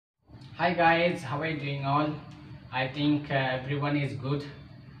Hi guys, how are you doing all? I think everyone is good,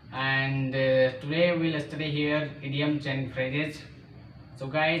 and today we'll study here idioms and phrases. So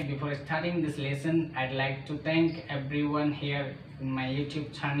guys, before starting this lesson, I'd like to thank everyone here in my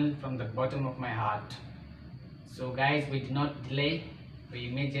YouTube channel from the bottom of my heart. So guys, we do not delay, we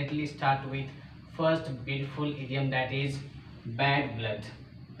immediately start with first beautiful idiom, that is bad blood.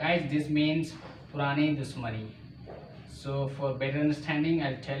 Guys, this means purani dushmani. So for better understanding,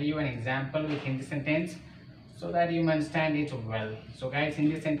 I'll tell you an example with Hindi sentence so that you may understand it well. So guys,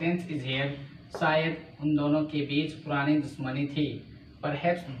 Hindi sentence is here. शायद उन दोनों के बीच पुरानी दुश्मनी थी.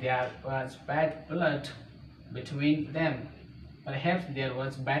 Perhaps there was bad blood between them. Perhaps there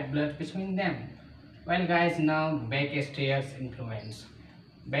was bad blood between them. Well guys, now backstairs influence.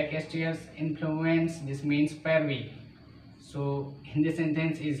 Backstairs influence, this means पैरवी. So Hindi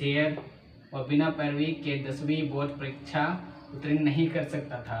sentence is here. वह बिना पैरवी के 10वीं बोर्ड परीक्षा उत्तीर्ण नहीं कर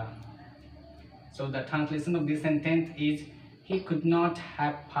सकता था. So the translation of this sentence is he could not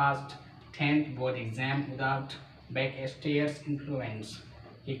have passed 10th board exam without backstairs influence.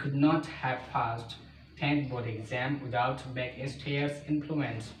 He could not have passed 10th board exam without backstairs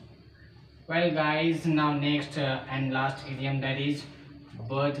influence. Well guys, now next and last idiom, that is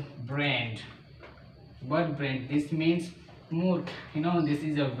bird brained. Bird brained, this means murk. This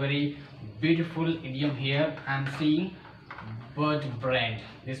is a very beautiful idiom here. I'm seeing bird brained,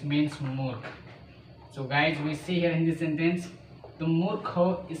 this means मूर्ख. So guys, we see here in this sentence, तुम मूर्ख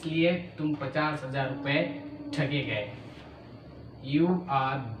हो इसलिए तुम 50,000 रुपए ठगे गए. You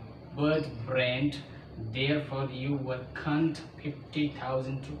are bird brained, therefore you were conned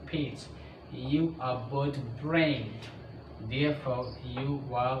 50,000 rupees. You are bird brained, therefore you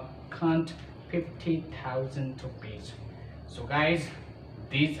were conned 50,000 rupees. So guys,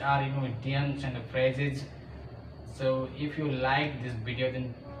 these are idioms and phrases. So if you like this video,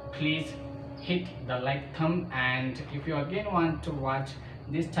 then please hit the like thumb, and if you again want to watch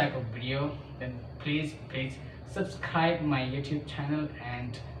this type of video, then please subscribe my YouTube channel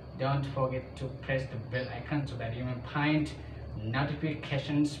and don't forget to press the bell icon so that you may find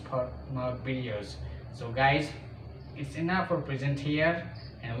notifications for more videos. So guys, it's enough for present here,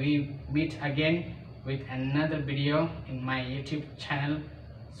 and we meet again with another video in my YouTube channel.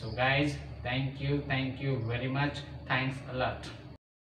 So guys, thank you very much. Thanks a lot.